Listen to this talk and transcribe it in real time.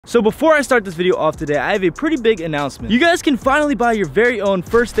So before I start this video off today, I have a pretty big announcement. You guys can finally buy your very own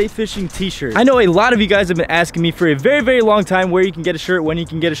First State Fishing t-shirt. I know a lot of you guys have been asking me for a very long time where you can get a shirt, when you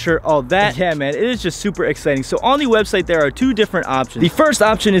can get a shirt, all that. Yeah, man, it is just super exciting. So on the website, there are two different options. The first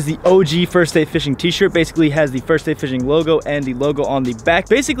option is the OG First State Fishing t-shirt. Basically has the First State Fishing logo and the logo on the back.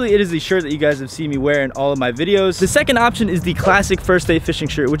 Basically, it is the shirt that you guys have seen me wear in all of my videos. The second option is the classic First State Fishing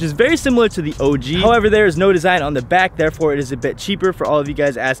shirt, which is very similar to the OG. However, there is no design on the back, therefore it is a bit cheaper for all of you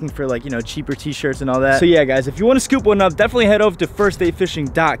guys asking for, like, you know, cheaper t-shirts and all that. So yeah, guys, if you want to scoop one up, definitely head over to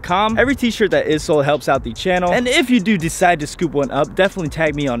FirstStateFishing.com. Every t-shirt that is sold helps out the channel. And if you do decide to scoop one up, definitely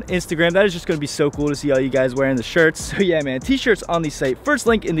tag me on Instagram. That is just going to be so cool to see all you guys wearing the shirts. So yeah, man, t-shirts on the site. First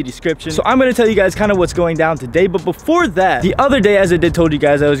link in the description. So I'm going to tell you guys kind of what's going down today. But before that, the other day, as I told you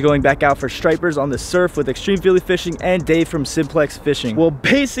guys, I was going back out for stripers on the surf with Extreme Feely Fishing and Dave from Simplex Fishing. Well,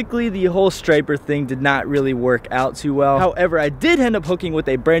 basically the whole striper thing did not really work out too well. However, I did end up hooking with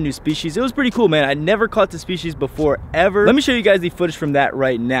a brand new species. It was pretty cool, man. I never caught the species before, ever. Let me show you guys the footage from that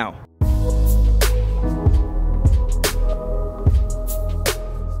right now.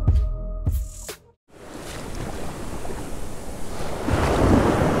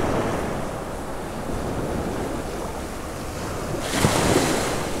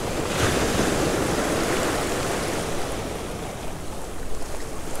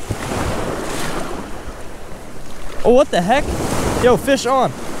 Oh, what the heck? Yo, fish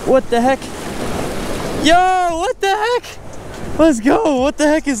on. What the heck? Yo, what the heck? Let's go. What the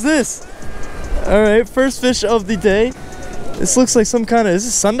heck is this? All right, first fish of the day. This looks like some kind of, is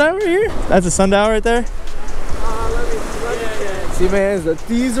this sundial right here? That's a sundial right there. See, man, it's a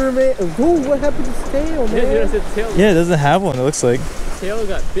teaser, man. Ooh, what happened to his tail, man? Yeah, it doesn't have one, it looks like. Tail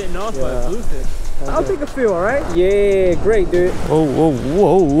got bitten off by a bluefish. I'll take a feel, all right? Yeah, great, dude. Whoa, whoa,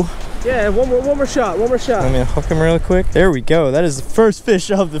 whoa. Yeah, one more shot, one more shot. Let me hook him really quick. There we go. That is the first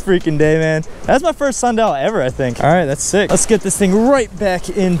fish of the freaking day, man. That's my first sundial ever, I think. All right, that's sick. Let's get this thing right back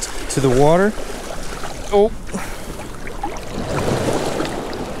into the water. Oh.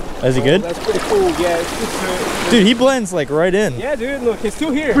 Is he good? That's pretty cool, yeah. It's dude, he blends like right in. Yeah, dude, look, it's still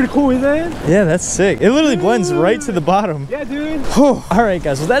here. Pretty cool, isn't it? Yeah, that's sick. It literally blends right to the bottom. Yeah, dude. All right,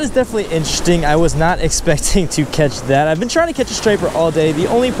 guys, well, that is definitely interesting. I was not expecting to catch that. I've been trying to catch a striper all day. The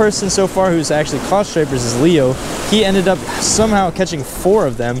only person so far who's actually caught stripers is Leo. He ended up somehow catching 4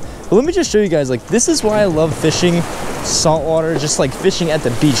 of them. But let me just show you guys, like, this is why I love fishing saltwater, just like fishing at the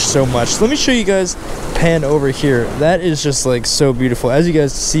beach so much. So let me show you guys, pan over here. That is just like so beautiful. As you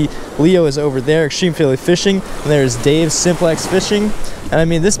guys see, Leo is over there, Extreme Feely Fishing, and there's Dave, Simplex Fishing. And I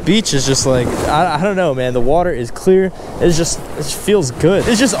mean, this beach is just like, I don't know, man. The water is clear. It just feels good.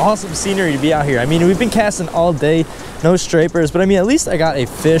 It's just awesome scenery to be out here. I mean, we've been casting all day, no stripers, but I mean, at least I got a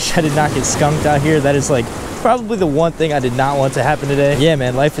fish. I did not get skunked out here. That is like probably the one thing I did not want to happen today. Yeah,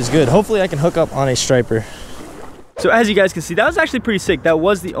 man, life is good. Hopefully I can hook up on a striper. So as you guys can see, that was actually pretty sick. That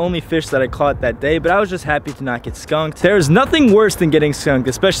was the only fish that I caught that day, but I was just happy to not get skunked. There's nothing worse than getting skunked,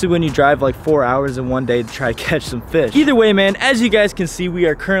 especially when you drive like 4 hours in one day to try to catch some fish. Either way, man, as you guys can see, we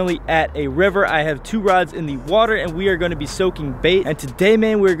are currently at a river. I have 2 rods in the water and we are going to be soaking bait. And today,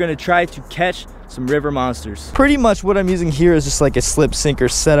 man, we're going to try to catch some river monsters. Pretty much what I'm using here is just like a slip sinker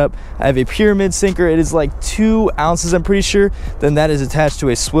setup. I have a pyramid sinker. It is like 2 ounces, I'm pretty sure. Then that is attached to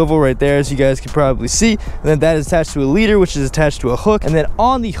a swivel right there, as you guys can probably see. And then that is attached to a leader, which is attached to a hook. And then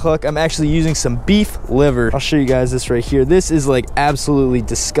on the hook, I'm actually using some beef liver. I'll show you guys this right here. This is like absolutely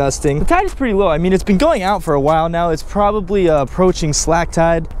disgusting. The tide is pretty low. I mean, it's been going out for a while now. It's probably approaching slack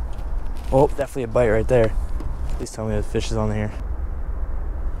tide. Oh, definitely a bite right there. Please tell me the fish is on here.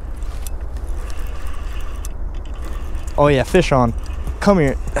 Oh yeah, fish on. Come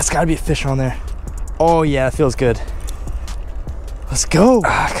here. That's gotta be a fish on there. Oh yeah, it feels good. Let's go.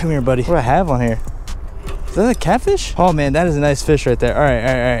 Come here, buddy. What do I have on here? Is that a catfish? Oh man, that is a nice fish right there. All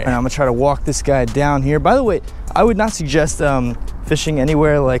right. And I'm gonna try to walk this guy down here. By the way, I would not suggest fishing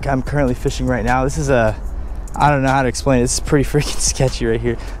anywhere like I'm currently fishing right now. This is a, I don't know how to explain it. This is pretty freaking sketchy right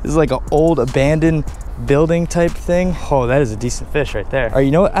here. This is like an old abandoned building type thing. Oh, that is a decent fish right there. All right, you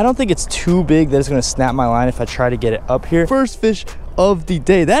know what? I don't think it's too big that it's gonna snap my line if I try to get it up here. First fish of the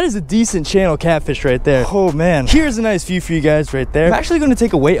day. That is a decent channel catfish right there. Oh man, here's a nice view for you guys right there. I'm actually going to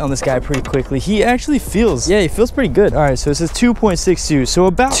take a weight on this guy pretty quickly. He actually feels, yeah, he feels pretty good. All right, so it says 2.62, so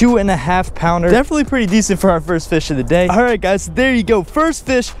about 2.5 pounder. Definitely pretty decent for our first fish of the day. All right, guys, so there you go. First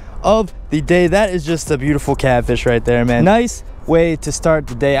fish of the day. That is just a beautiful catfish right there, man. Nice way to start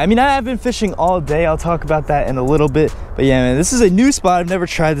the day. I mean, I have been fishing all day. I'll talk about that in a little bit, but yeah, man, this is a new spot. I've never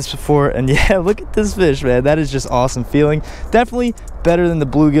tried this before, and yeah, look at this fish, man. That is just awesome feeling. Definitely better than the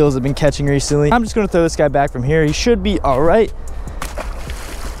bluegills I've been catching recently. I'm just gonna throw this guy back from here. He should be all right.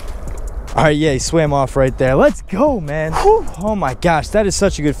 All right, yeah, he swam off right there. Let's go, man. Whew. Oh my gosh, that is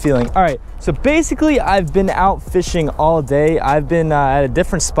such a good feeling. All right, so basically I've been out fishing all day. I've been at a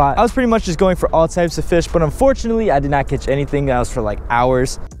different spot. I was pretty much just going for all types of fish, but unfortunately I did not catch anything. That was for like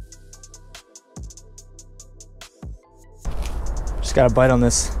hours. Just got a bite on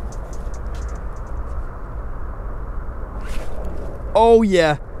this. Oh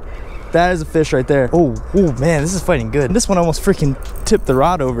yeah, that is a fish right there. Oh man, this is fighting good. This one almost freaking tipped the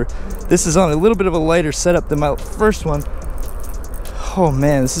rod over. This is on a little bit of a lighter setup than my first one. Oh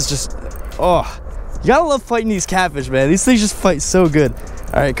man, this is just, oh, you gotta love fighting these catfish, man. These things just fight so good.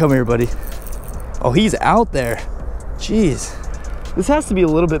 All right, come here, buddy. Oh, he's out there. Jeez. This has to be a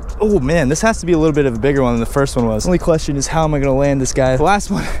little bit, oh man, this has to be a little bit of a bigger one than the first one was. The only question is, how am I gonna land this guy? The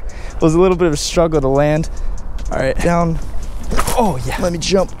last one was a little bit of a struggle to land. All right, down. Oh yeah, let me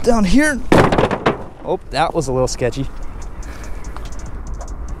jump down here. Oh, that was a little sketchy.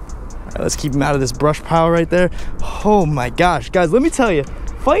 All right, let's keep him out of this brush pile right there. Oh my gosh, guys, let me tell you,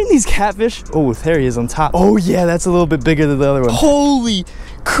 fighting these catfish. Oh, there he is on top. Oh yeah, that's a little bit bigger than the other one. Holy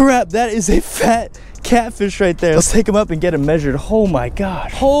crap, that is a fat catfish right there. Let's take him up and get him measured. Oh my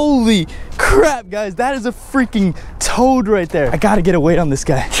gosh. Holy crap, guys, that is a freaking toad right there. I gotta get a weight on this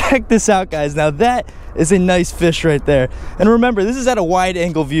guy. Check this out, guys. Now that is a nice fish right there. And remember, this is at a wide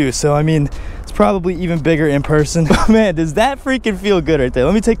angle view, so I mean, it's probably even bigger in person. But man, does that freaking feel good right there.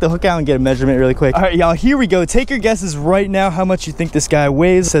 Let me take the hook out and get a measurement really quick. All right, y'all, here we go. Take your guesses right now how much you think this guy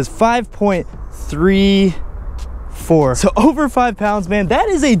weighs. It says 5.34. So over 5 pounds, man. That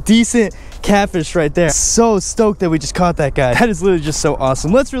is a decent catfish right there. So stoked that we just caught that guy. That is literally just so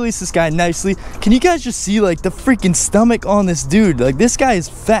awesome. Let's release this guy nicely. Can you guys just see like the freaking stomach on this dude? Like, this guy is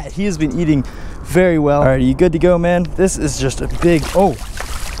fat. He has been eating very well. All right, are you good to go, man? This is just a big, oh,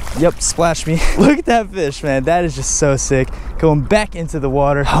 yep, splash me. Look at that fish, man. That is just so sick. Going back into the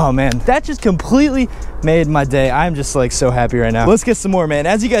water. Oh man, that just completely made my day. I'm just like so happy right now. Let's get some more, man.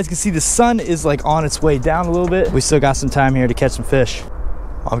 As you guys can see, the sun is like on its way down a little bit. We still got some time here to catch some fish.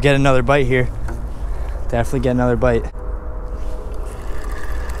 I'll get another bite here. Definitely get another bite.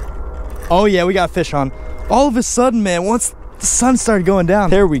 Oh yeah, we got fish on. All of a sudden, man, once the sun started going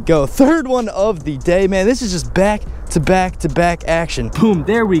down, there we go. Third one of the day, man. This is just back to back to back action. Boom,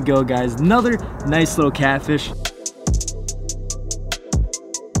 there we go, guys. Another nice little catfish.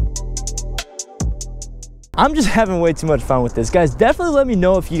 I'm just having way too much fun with this. Guys, definitely let me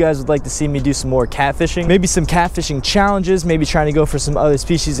know if you guys would like to see me do some more catfishing. Maybe some catfishing challenges, maybe trying to go for some other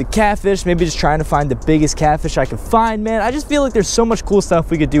species of catfish, maybe just trying to find the biggest catfish I can find, man. I just feel like there's so much cool stuff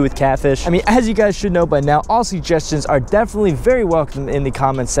we could do with catfish. I mean, as you guys should know by now, all suggestions are definitely very welcome in the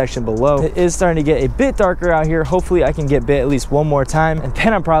comments section below. It is starting to get a bit darker out here. Hopefully I can get bit at least one more time, and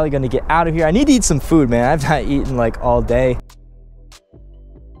then I'm probably gonna get out of here. I need to eat some food, man. I've not eaten like all day.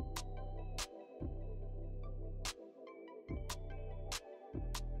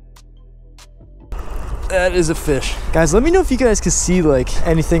 That is a fish. Guys, let me know if you guys can see like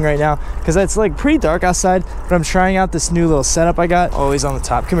anything right now, because it's like pretty dark outside, but I'm trying out this new little setup I got. Oh, he's on the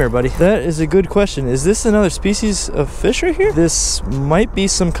top. Come here, buddy. That is a good question. Is this another species of fish right here? This might be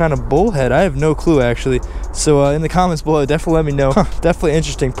some kind of bullhead. I have no clue, actually. So in the comments below, definitely let me know. Definitely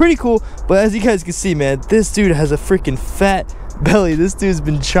interesting. Pretty cool. But as you guys can see, man, this dude has a freaking fat belly. This dude's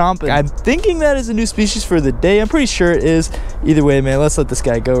been chomping. I'm thinking that is a new species for the day. I'm pretty sure it is. Either way, man, let's let this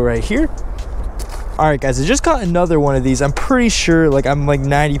guy go right here. All right, guys, I just caught another one of these. I'm pretty sure, like I'm like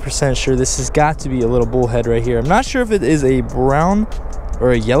 90% sure this has got to be a little bullhead right here. I'm not sure if it is a brown or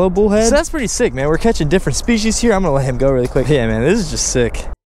a yellow bullhead. So that's pretty sick, man. We're catching different species here. I'm gonna let him go really quick. Yeah, man, this is just sick.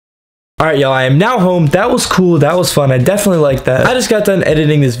 All right, y'all, I am now home. That was cool. That was fun. I definitely liked that. I just got done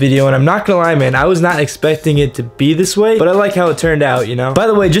editing this video, and I'm not gonna lie, man, I was not expecting it to be this way, but I like how it turned out, you know? By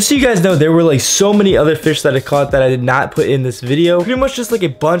the way, just so you guys know, there were like so many other fish that I caught that I did not put in this video. Pretty much just like a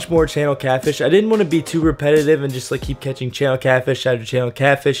bunch more channel catfish. I didn't want to be too repetitive and just like keep catching channel catfish after channel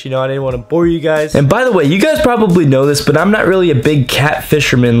catfish, you know? I didn't want to bore you guys. And by the way, you guys probably know this, but I'm not really a big cat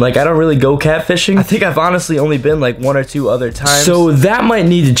fisherman. Like, I don't really go catfishing. I think I've honestly only been like 1 or 2 other times. So that might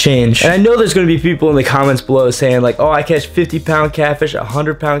need to change. And I know there's going to be people in the comments below saying like, oh, I catch 50-pound catfish,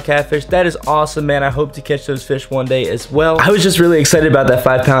 100-pound catfish. That is awesome, man. I hope to catch those fish one day as well. I was just really excited about that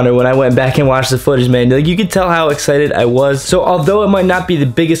 5-pounder when I went back and watched the footage, man. Like, you could tell how excited I was. So although it might not be the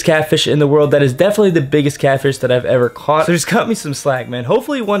biggest catfish in the world, that is definitely the biggest catfish that I've ever caught. So just cut me some slack, man.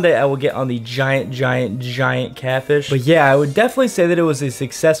 Hopefully one day I will get on the giant catfish. But yeah, I would definitely say that it was a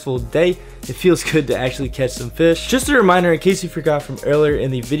successful day. It feels good to actually catch some fish. Just a reminder, in case you forgot from earlier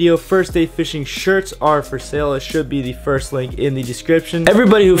in the video, First Day Fishing shirts are for sale. It should be the first link in the description.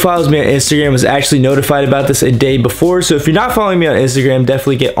 Everybody who follows me on Instagram was actually notified about this a day before, so if you're not following me on Instagram,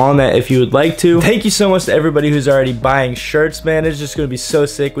 definitely get on that if you would like to. Thank you so much to everybody who's already buying shirts, man. It's just gonna be so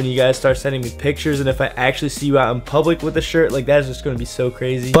sick when you guys start sending me pictures, and if I actually see you out in public with a shirt, like, that is just gonna be so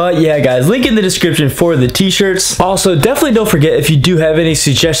crazy. But yeah, guys, link in the description for the t-shirts. Also, definitely don't forget, if you do have any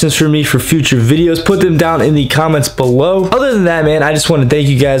suggestions for me for future videos, put them down in the comments below. Other than that, man, I just want to thank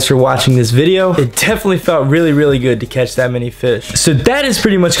you guys for watching this video. It definitely felt really good to catch that many fish. So that is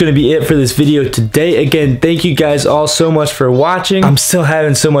pretty much going to be it for this video today. Again, thank you guys all so much for watching. I'm still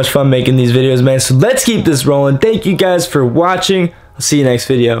having so much fun making these videos, man, so let's keep this rolling. Thank you guys for watching. I'll see you next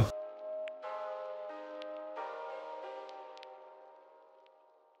video.